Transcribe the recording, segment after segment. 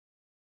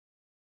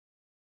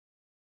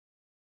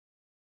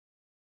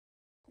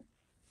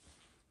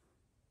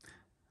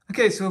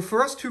Okay, so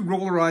for us to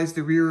rollerize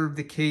the rear of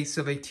the case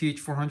of a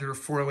TH400 or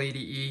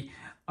 480E,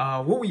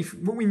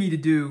 what we need to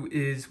do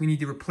is we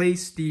need to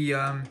replace the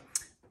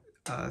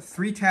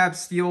 3-tab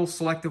steel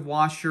selective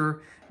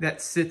washer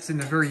that sits in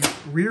the very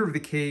rear of the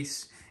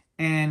case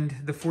and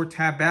the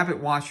 4-tab Babbitt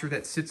washer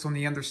that sits on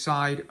the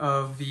underside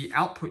of the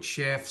output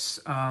shaft's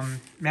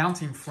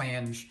mounting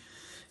flange,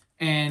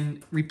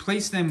 and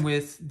replace them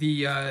with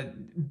the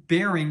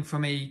bearing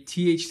from a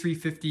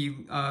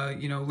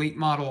TH350 late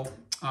model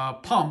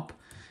pump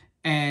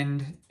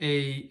and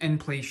a end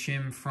play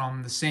shim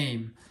from the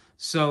same.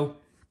 So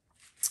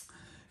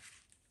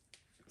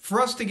for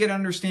us to get an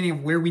understanding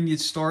of where we need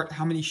to start,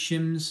 how many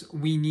shims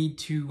we need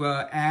to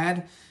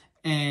add,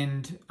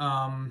 and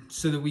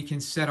so that we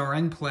can set our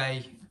end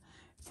play,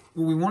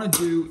 what we want to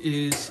do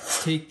is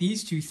take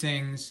these two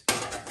things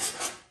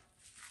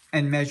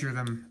and measure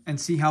them and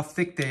see how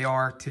thick they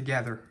are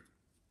together.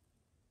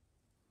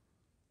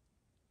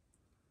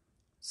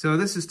 So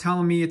this is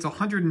telling me it's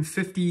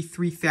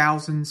 153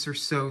 thousandths or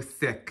so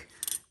thick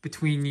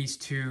between these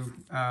two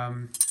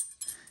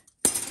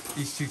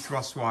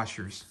thrust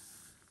washers.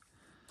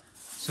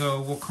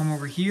 So we'll come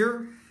over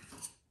here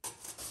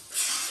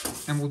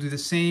and we'll do the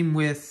same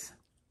with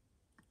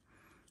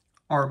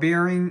our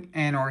bearing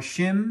and our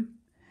shim.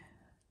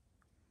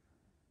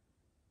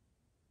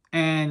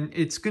 And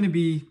it's going to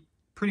be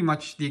pretty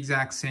much the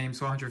exact same,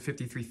 so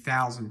 153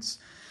 thousandths.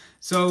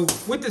 So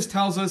what this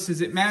tells us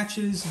is it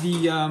matches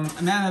the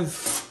amount of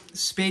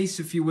space,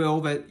 if you will,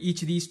 that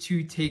each of these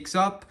two takes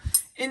up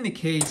in the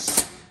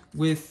case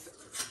with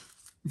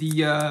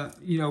the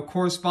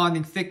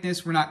corresponding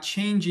thickness. We're not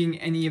changing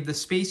any of the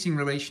spacing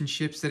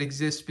relationships that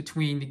exist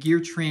between the gear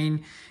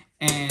train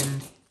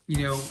and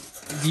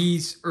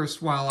these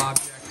erstwhile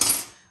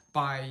objects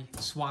by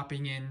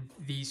swapping in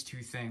these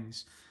two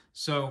things.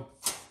 So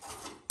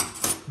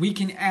we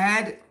can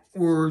add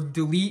or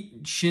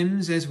delete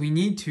shims as we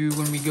need to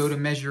when we go to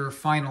measure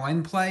final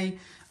end play.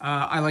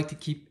 I like to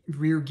keep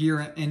rear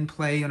gear end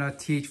play on a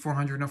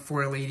TH400 and a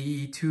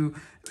 480E to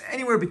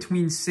anywhere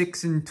between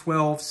 6 and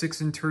 12,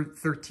 6 and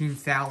 13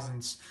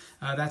 thousandths.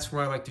 That's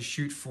where I like to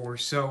shoot for.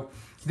 So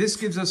this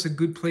gives us a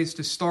good place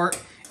to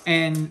start.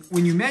 And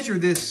when you measure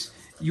this,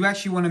 you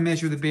actually want to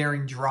measure the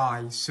bearing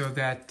dry so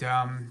that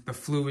the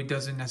fluid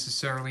doesn't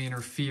necessarily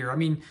interfere. I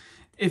mean,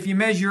 if you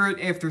measure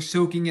it after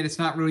soaking it, it's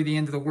not really the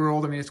end of the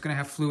world. I mean, it's going to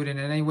have fluid in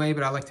it anyway,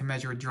 but I like to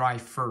measure it dry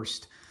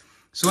first.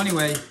 So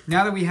anyway,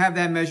 now that we have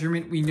that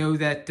measurement, we know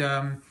that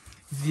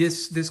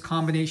this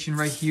combination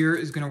right here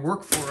is going to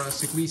work for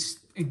us, at least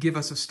give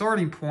us a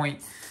starting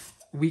point.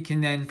 We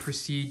can then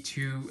proceed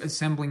to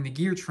assembling the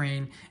gear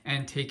train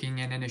and taking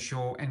an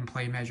initial end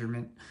play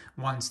measurement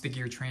once the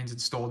gear train's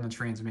installed in the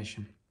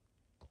transmission.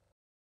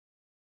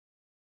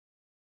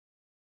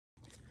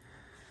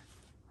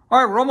 All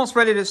right, we're almost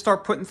ready to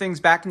start putting things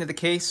back into the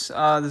case.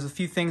 There's a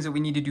few things that we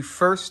need to do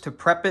first to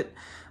prep it.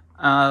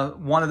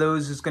 One of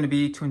those is going to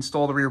be to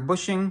install the rear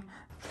bushing.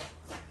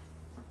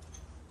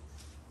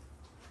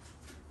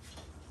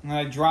 I'm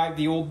going to drive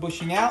the old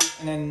bushing out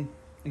and then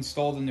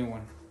install the new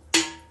one.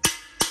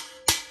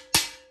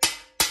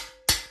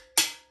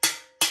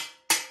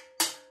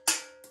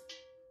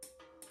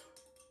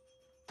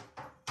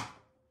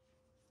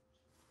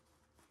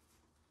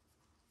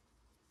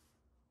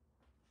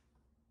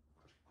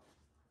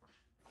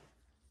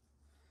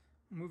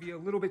 Move you a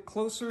little bit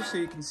closer so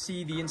you can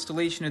see the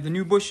installation of the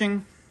new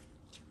bushing.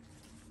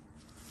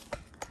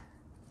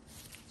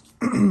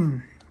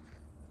 And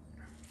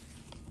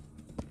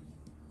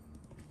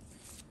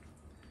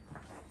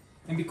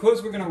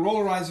because we're going to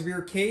rollerize the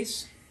rear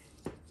case,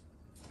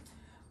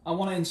 I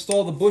want to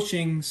install the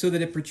bushing so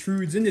that it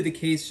protrudes into the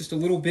case just a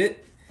little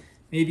bit,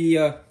 maybe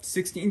a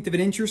 1/16 of an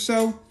inch or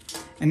so,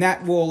 and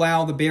that will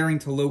allow the bearing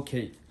to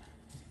locate,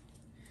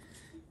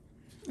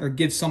 or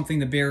give something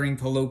the bearing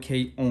to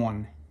locate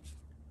on.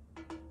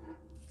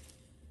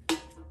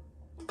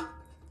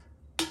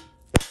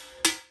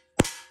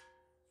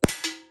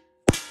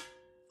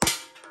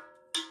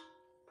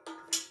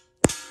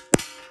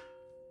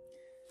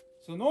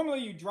 So normally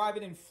you drive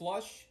it in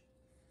flush,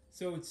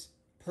 so it's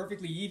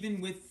perfectly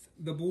even with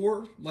the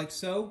bore, like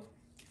so.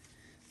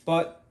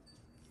 But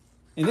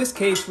in this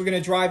case, we're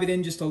going to drive it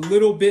in just a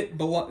little bit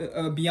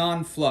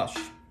beyond flush.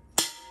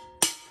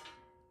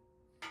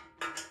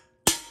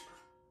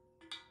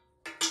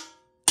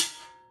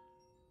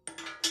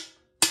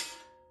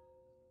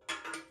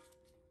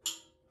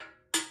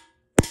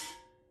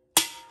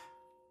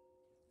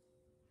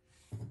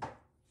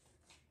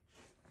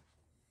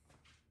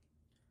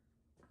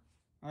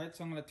 All right,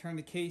 so I'm going to turn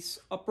the case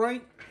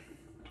upright.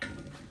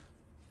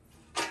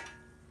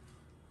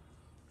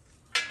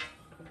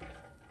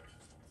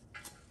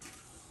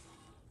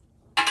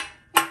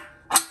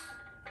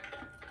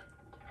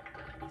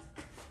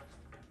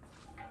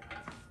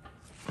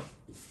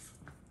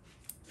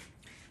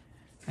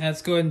 And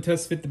let's go ahead and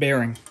test fit the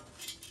bearing.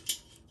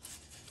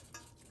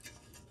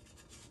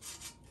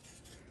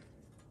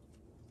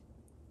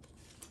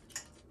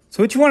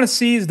 So what you want to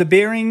see is the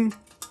bearing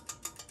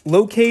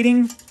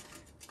locating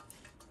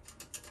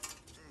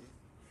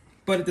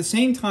but at the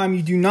same time,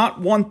 you do not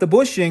want the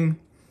bushing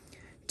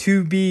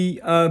to be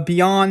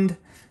beyond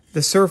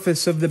the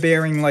surface of the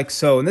bearing like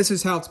so. And this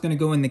is how it's going to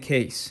go in the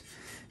case.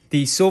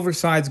 The silver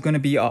side is going to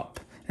be up.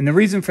 And the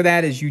reason for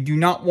that is you do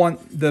not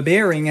want the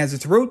bearing, as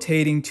it's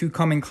rotating, to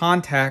come in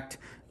contact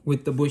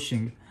with the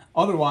bushing.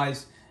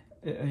 Otherwise,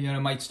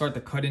 it might start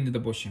to cut into the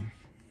bushing.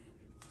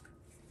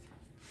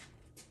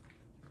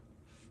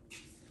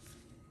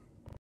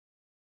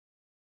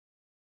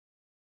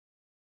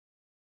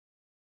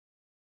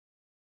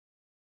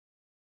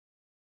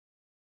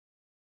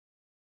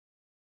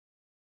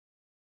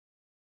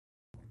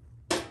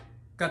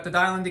 Got the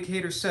dial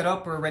indicator set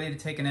up. We're ready to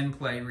take an end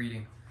play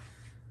reading.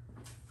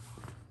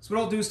 So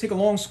what I'll do is take a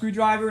long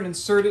screwdriver and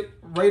insert it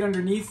right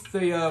underneath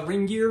the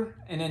ring gear,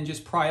 and then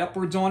just pry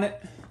upwards on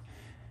it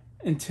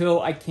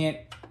until I can't,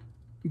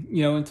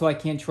 until I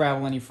can't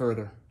travel any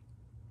further.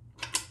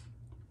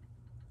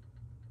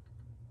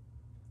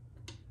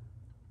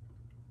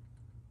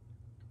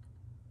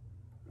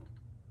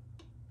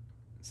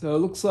 So it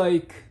looks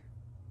like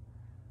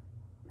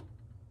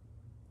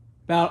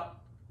about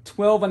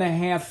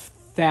 12.5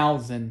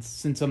 thousandths,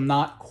 since I'm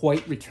not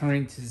quite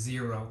returning to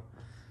zero.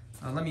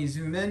 Let me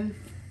zoom in,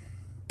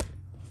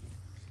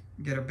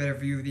 get a better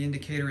view of the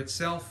indicator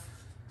itself.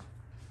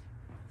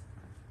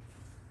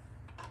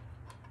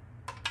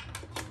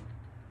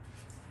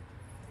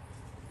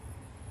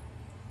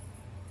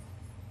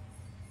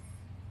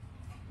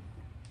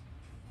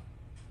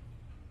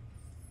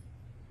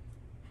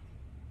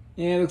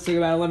 Yeah, it looks like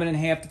about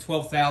 11.5 to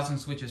 12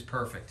 thousandths, which is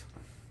perfect.